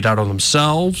they take it out on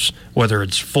themselves, whether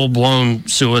it's full-blown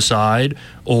suicide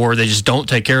or they just don't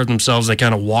take care of themselves. They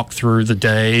kind of walk through the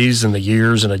days and the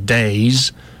years and a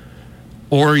daze.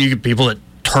 Or you get people that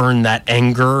turn that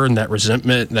anger and that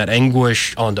resentment and that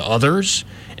anguish onto others.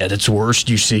 At its worst,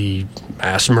 you see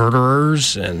mass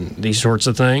murderers and these sorts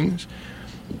of things.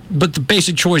 But the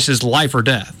basic choice is life or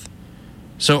death.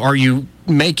 So are you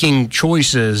making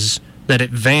choices that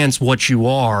advance what you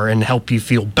are and help you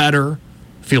feel better,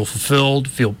 feel fulfilled,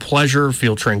 feel pleasure,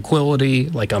 feel tranquility,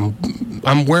 like I'm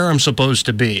where I'm supposed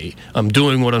to be, I'm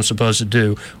doing what I'm supposed to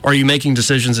do? Or are you making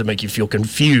decisions that make you feel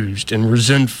confused and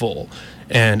resentful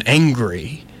and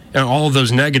angry and all of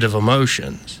those negative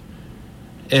emotions?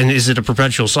 And is it a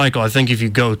perpetual cycle? I think if you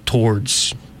go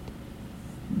towards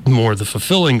more the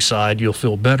fulfilling side, you'll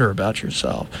feel better about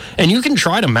yourself. And you can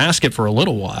try to mask it for a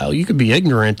little while. You could be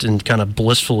ignorant and kind of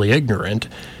blissfully ignorant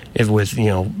with, you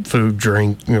know, food,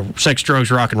 drink, you know, sex,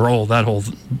 drugs, rock and roll, that whole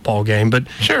ball game. But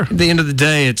sure, at the end of the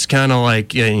day, it's kind of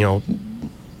like, you know,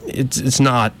 it's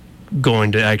not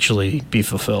going to actually be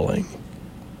fulfilling.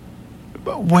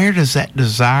 But where does that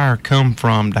desire come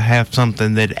from to have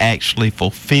something that actually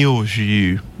fulfills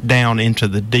you down into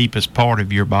the deepest part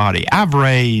of your body. I've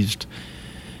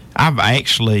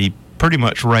actually pretty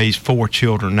much raised 4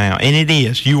 children now, and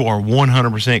you are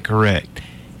 100% correct.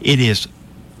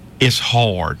 It's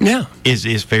hard. Yeah.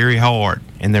 It's very hard,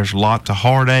 and there's lots of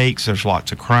heartaches, there's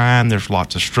lots of crying, there's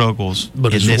lots of struggles,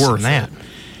 but it's worth it.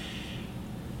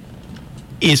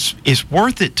 It's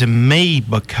worth it to me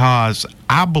because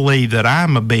I believe that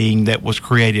I'm a being that was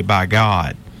created by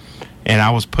God, and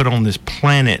I was put on this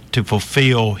planet to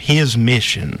fulfill His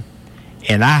mission.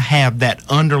 And I have that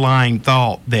underlying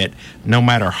thought that no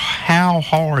matter how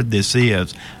hard this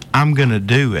is, I'm going to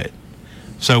do it.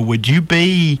 So would you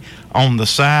be on the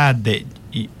side that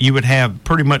you would have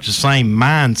pretty much the same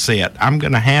mindset? I'm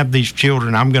going to have these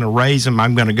children. I'm going to raise them.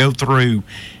 I'm going to go through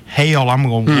hell. I'm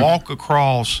going to walk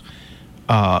across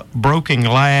broken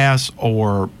glass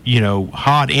or,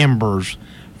 hot embers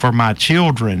for my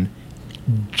children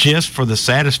just for the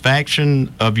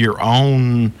satisfaction of your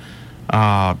own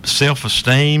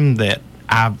self-esteem that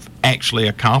I've actually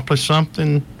accomplished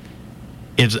something?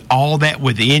 Is all that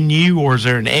within you, or is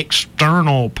there an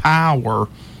external power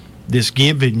that's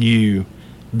giving you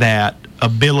that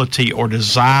ability or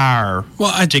desire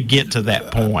to get to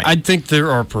that point? I think there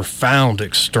are profound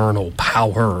external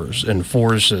powers and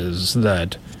forces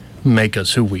that make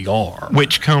us who we are.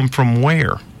 Which come from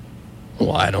where?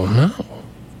 Well, I don't know.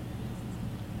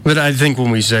 But I think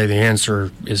when we say the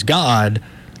answer is God,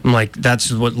 I'm like,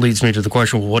 that's what leads me to the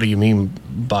question, well, what do you mean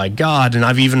by God? And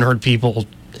I've even heard people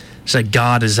say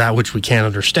God is that which we can't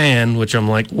understand, which I'm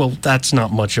like, well, that's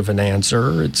not much of an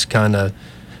answer. It's kind of,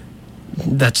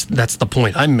 that's the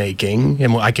point I'm making.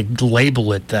 And I could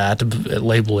label it God,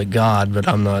 but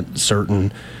I'm not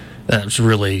certain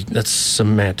that's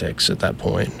semantics at that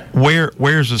point.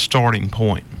 Where's the starting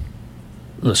point?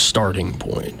 The starting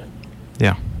point.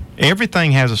 Yeah.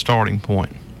 Everything has a starting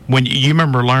point. When you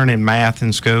remember learning math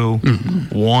in school,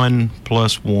 1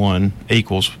 + 1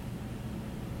 =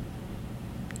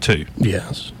 2.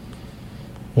 Yes.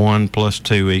 1 +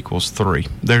 2 = 3.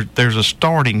 There's a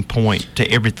starting point to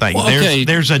everything. Well, okay.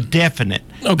 There's a definite.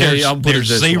 Okay, I'll put it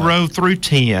this 0 through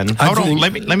 10. Hold on,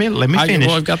 let me finish.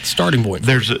 I've got the starting point.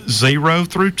 There's a 0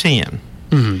 through 10.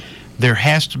 Mm-hmm. There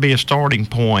has to be a starting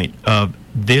point of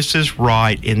this is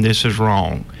right and this is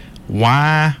wrong.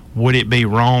 Why would it be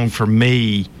wrong for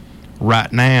me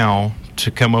right now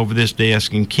to come over this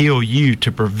desk and kill you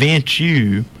to prevent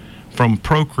you from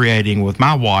procreating with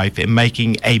my wife and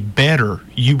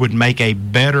you would make a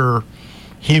better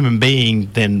human being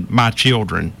than my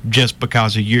children just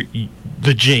because of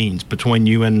the genes between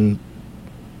you and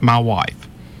my wife?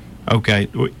 Okay,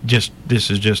 this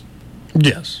is just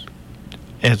yes,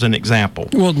 as an example.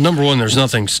 Well, number one, there's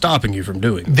nothing stopping you from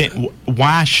doing that.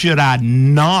 Why should I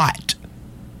not?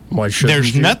 Why should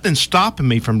There's nothing stopping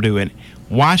me from doing it.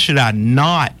 Why should I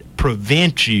not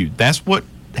prevent you? That's what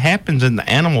happens in the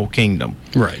animal kingdom.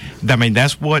 Right. I mean,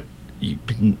 that's what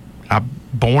I'm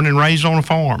born and raised on a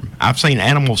farm. I've seen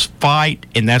animals fight,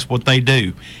 and that's what they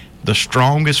do. The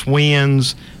strongest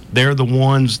wins. They're the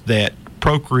ones that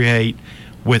procreate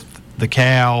with the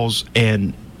cows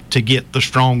and to get the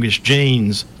strongest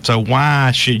genes. So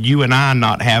why should you and I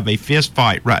not have a fist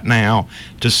fight right now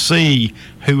to see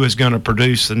who is going to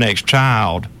produce the next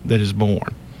child that is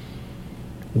born?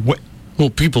 Well,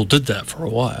 people did that for a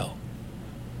while.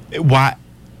 Why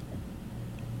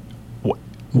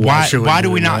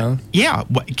do we not? Now? Yeah,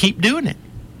 keep doing it.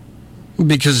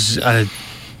 Because I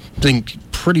think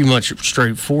pretty much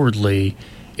straightforwardly,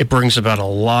 it brings about a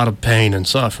lot of pain and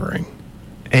suffering.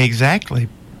 Exactly.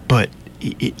 But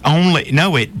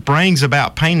it brings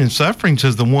about pain and suffering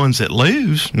to the ones that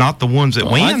lose, not the ones that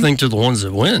win. I think to the ones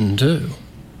that win, too.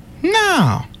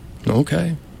 No.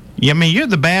 Okay. I mean, you're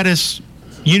the baddest,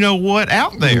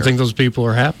 out there. You think those people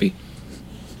are happy?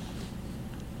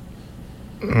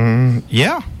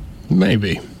 Yeah.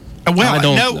 Maybe. Well,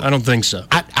 I don't think so.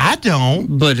 I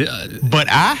don't. But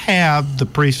I have the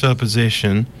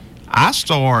presupposition. I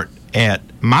start at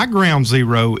my ground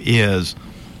zero is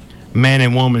man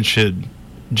and woman should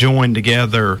join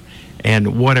together,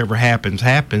 and whatever happens,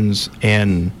 happens.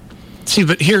 And see,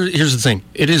 but here's the thing: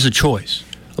 it is a choice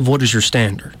of what is your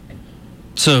standard.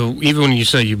 So even when you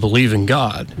say you believe in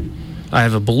God, I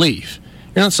have a belief.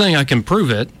 You're not saying I can prove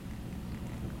it,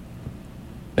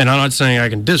 and I'm not saying I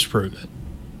can disprove it.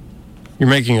 You're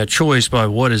making a choice by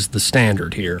what is the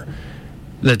standard here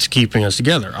that's keeping us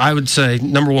together. I would say,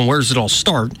 number one, where does it all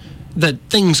start? That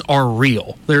things are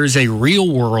real. There is a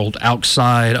real world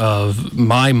outside of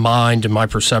my mind and my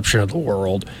perception of the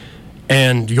world,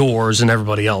 and yours and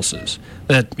everybody else's.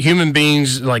 That human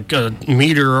beings, like a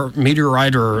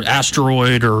meteorite or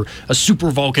asteroid or a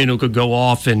super volcano could go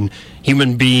off, and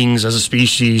human beings as a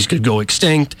species could go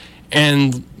extinct,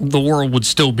 and the world would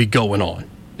still be going on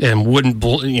and wouldn't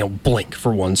blink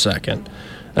for 1 second.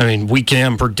 I mean, we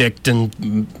can predict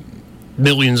in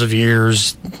millions of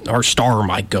years our star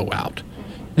might go out.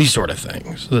 These sort of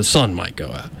things. The sun might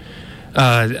go out.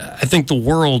 I think the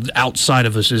world outside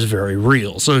of us is very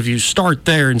real. So if you start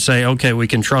there and say, okay, we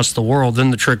can trust the world,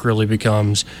 then the trick really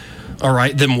becomes, all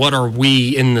right, then what are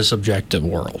we in this objective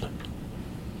world?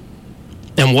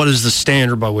 And what is the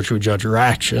standard by which we judge our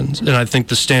actions? And I think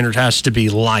the standard has to be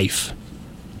life.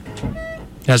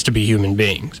 It has to be human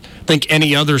beings. I think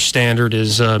any other standard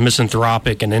is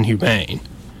misanthropic and inhumane.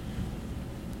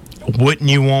 Wouldn't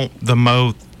you want the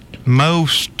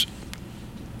most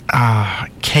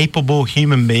capable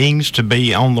human beings to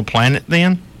be on the planet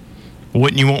then?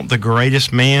 Wouldn't you want the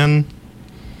greatest men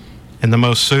and the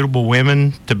most suitable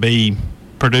women to be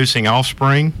producing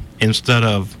offspring instead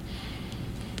of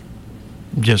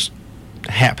just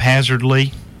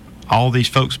haphazardly all these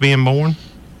folks being born?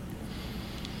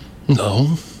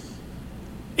 No.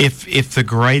 If the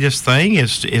greatest thing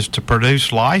is to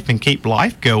produce life and keep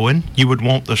life going, you would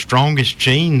want the strongest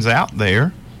genes out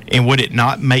there. And would it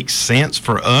not make sense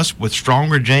for us with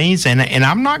stronger genes? And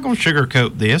I'm not going to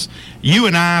sugarcoat this. You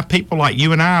and I, people like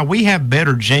you and I, we have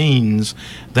better genes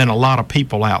than a lot of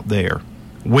people out there.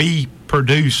 We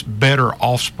produce better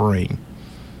offspring,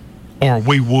 or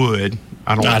we would.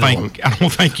 I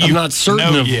don't think you. I'm not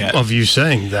certain of you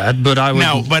saying that, but I would.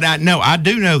 No, but I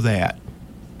do know that.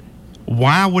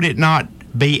 Why would it not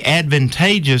be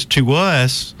advantageous to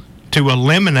us to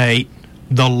eliminate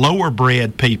the lower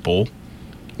bred people?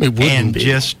 And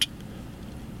just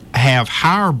have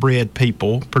higher bred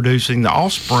people producing the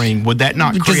offspring? Would that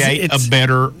not create a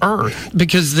better Earth?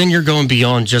 Because then you're going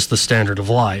beyond just the standard of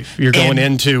life. You're going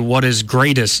into what is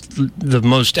greatest, the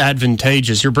most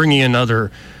advantageous. You're bringing in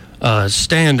other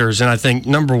standards. And I think,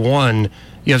 number one,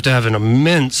 you have to have an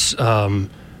immense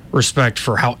respect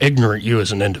for how ignorant you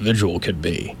as an individual could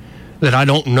be. That I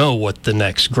don't know what the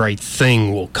next great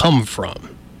thing will come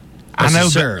from.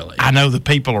 I know the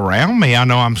people around me. I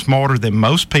know I'm smarter than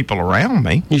most people around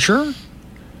me. You sure?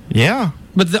 Yeah.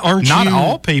 But not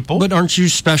all people. But aren't you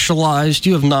specialized?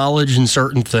 You have knowledge in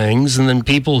certain things, and then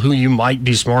people who you might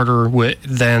be smarter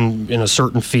than in a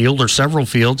certain field or several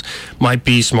fields might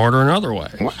be smarter in another way.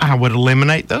 Well, I would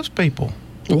eliminate those people.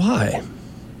 Why?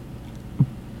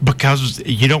 Because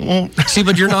you don't want... See,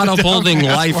 but you're not upholding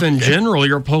life in general.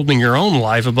 You're upholding your own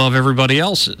life above everybody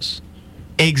else's.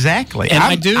 Exactly. And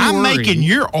I'm making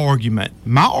your argument.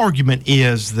 My argument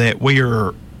is that we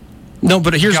are... No,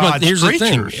 but here's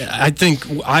creatures. The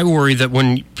thing. I worry that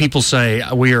when people say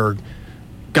we are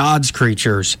God's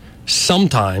creatures,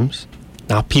 sometimes,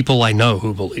 now people I know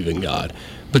who believe in God,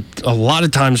 but a lot of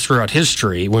times throughout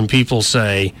history, when people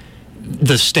say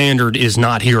the standard is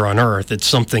not here on earth, it's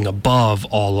something above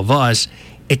all of us,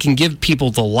 it can give people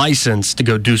the license to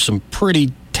go do some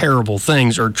pretty terrible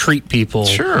things or treat people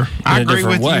in a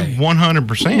different way. You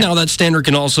 100%. Now, that standard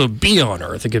can also be on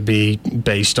earth. It could be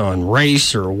based on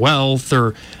race or wealth,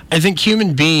 or I think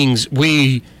human beings,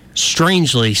 we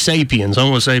strangely,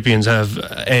 Homo sapiens, have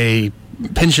a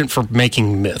penchant for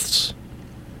making myths.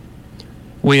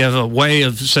 We have a way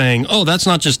of saying, oh, that's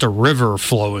not just a river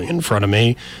flowing in front of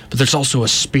me, but there's also a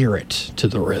spirit to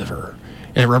the river.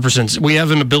 And it represents, we have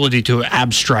an ability to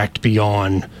abstract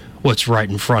beyond what's right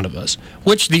in front of us,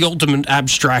 which the ultimate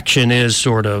abstraction is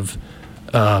sort of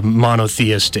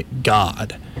monotheistic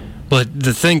God. But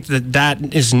to think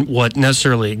that isn't what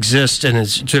necessarily exists, and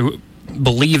is to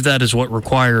believe that is what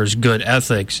requires good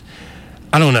ethics,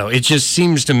 I don't know. It just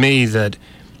seems to me that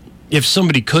if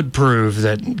somebody could prove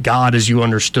that God as you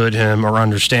understood him or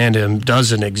understand him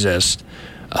doesn't exist,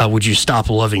 would you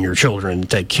stop loving your children and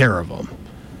take care of them?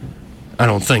 I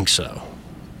don't think so.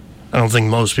 I don't think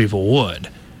most people would.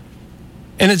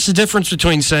 And it's the difference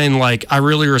between saying, like, I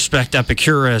really respect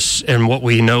Epicurus and what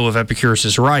we know of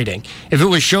Epicurus' writing. If it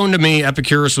was shown to me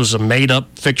Epicurus was a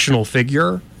made-up fictional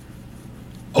figure,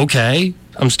 okay,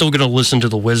 I'm still going to listen to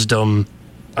the wisdom,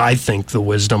 I think the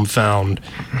wisdom found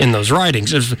in those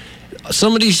writings. If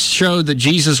somebody showed that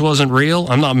Jesus wasn't real,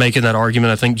 I'm not making that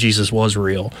argument. I think Jesus was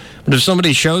real. But if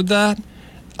somebody showed that,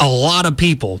 a lot of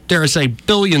people, dare I say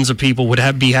billions of people,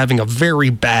 would be having a very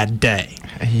bad day.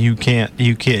 You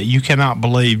cannot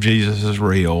believe Jesus is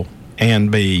real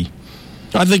and be...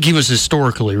 I think he was a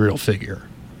historically real figure.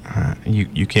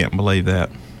 You can't believe that.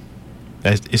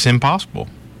 It's impossible.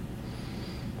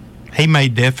 He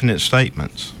made definite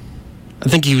statements. I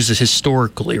think he was a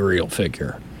historically real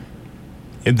figure.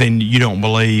 then you don't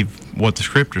believe what the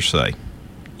scriptures say.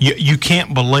 You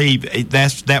can't believe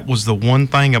that was the one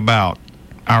thing about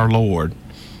our Lord,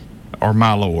 or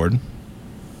my Lord,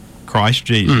 Christ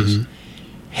Jesus.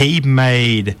 He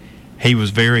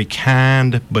was very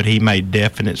kind, but he made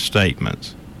definite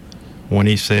statements. When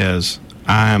he says,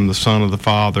 I am the Son of the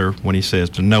Father, when he says,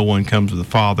 to no one comes to the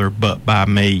Father but by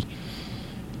me,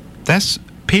 that's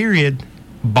period.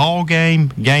 Ball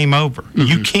game over.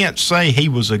 You can't say he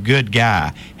was a good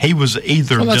guy. He was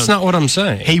either... Well, that's not what I'm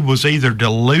saying. He was either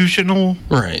delusional...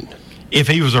 Right. If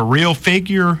he was a real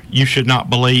figure, you should not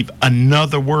believe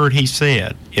another word he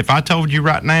said. If I told you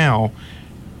right now,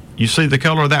 you see the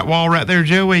color of that wall right there,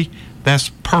 Joey? That's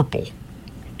purple.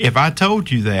 If I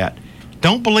told you that,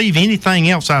 don't believe anything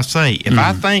else I say. If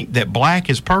I think that black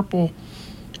is purple,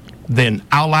 then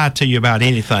I'll lie to you about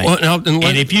anything. Well,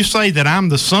 and if you say that I'm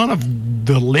the Son of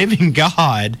the living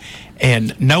God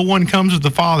and no one comes to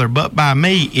the Father but by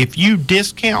me, if you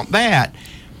discount that,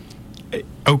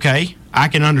 okay, I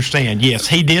can understand. Yes,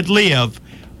 he did live,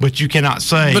 but you cannot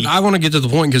say... But I want to get to the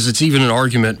point because it's even an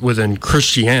argument within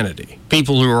Christianity,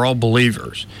 people who are all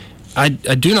believers. I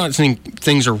do not think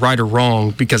things are right or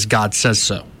wrong because God says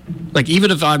so. Like,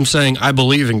 even if I'm saying I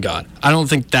believe in God, I don't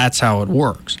think that's how it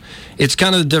works. It's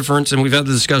kind of the difference, and we've had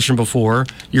the discussion before.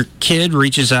 Your kid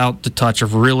reaches out to touch a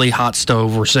really hot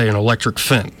stove or, say, an electric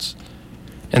fence,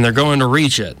 and they're going to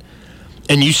reach it,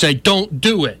 and you say, don't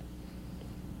do it.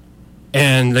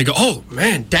 And they go, oh,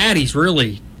 man, Daddy's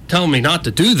really telling me not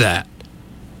to do that.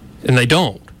 And they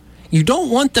don't. You don't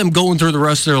want them going through the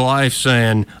rest of their life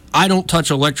saying, I don't touch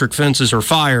electric fences or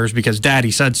fires because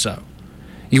Daddy said so.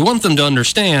 You want them to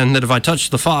understand that if I touch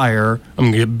the fire, I'm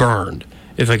going to get burned.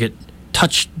 If I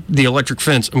touch the electric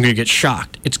fence, I'm going to get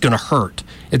shocked. It's going to hurt.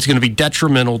 It's going to be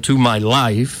detrimental to my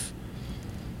life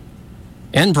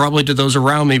and probably to those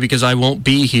around me because I won't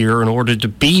be here in order to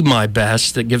be my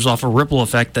best. That gives off a ripple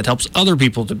effect that helps other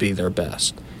people to be their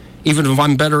best. Even if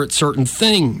I'm better at certain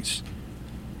things,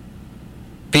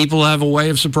 people have a way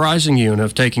of surprising you and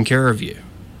of taking care of you.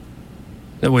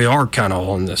 That we are kind of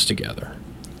all in this together.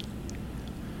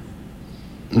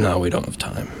 No, we don't have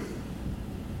time.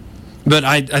 But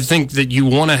I think that you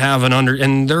want to have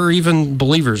and there are even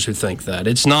believers who think that.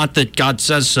 It's not that God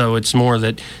says so, it's more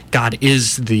that God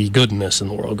is the goodness in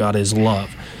the world. God is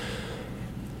love.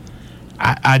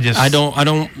 I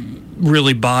don't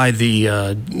really buy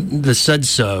the said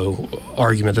so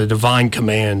argument, the divine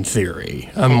command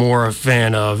theory. I'm more a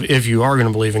fan of, if you are going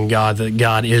to believe in God, that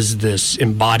God is this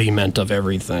embodiment of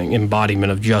everything,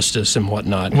 embodiment of justice and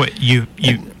whatnot. Well,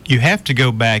 you have to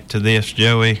go back to this,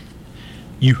 Joey.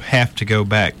 You have to go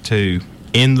back to,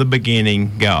 in the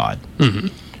beginning, God.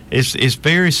 Mm-hmm. It's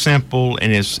very simple,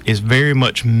 and it's very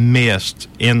much missed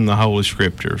in the Holy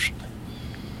Scriptures.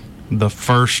 The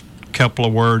first couple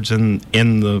of words in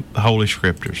the Holy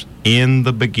Scriptures. In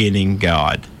the beginning,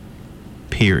 God.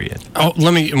 Period. Oh,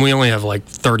 we only have like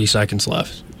 30 seconds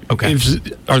left. Okay.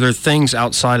 Are there things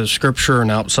outside of Scripture and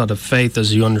outside of faith,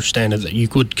 as you understand it, that you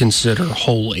could consider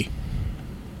holy?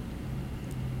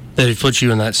 That it puts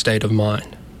you in that state of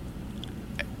mind?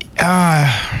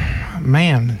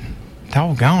 Man,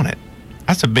 doggone it.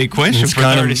 That's a big question for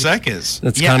 30 seconds.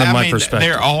 That's kind of my perspective.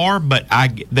 There are, but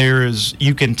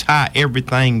you can tie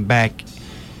everything back.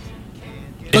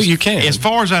 You can. As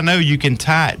far as I know, you can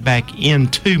tie it back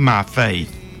into my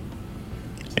faith.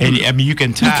 And I mean, you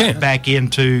can tie it back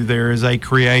into there is a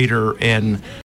creator and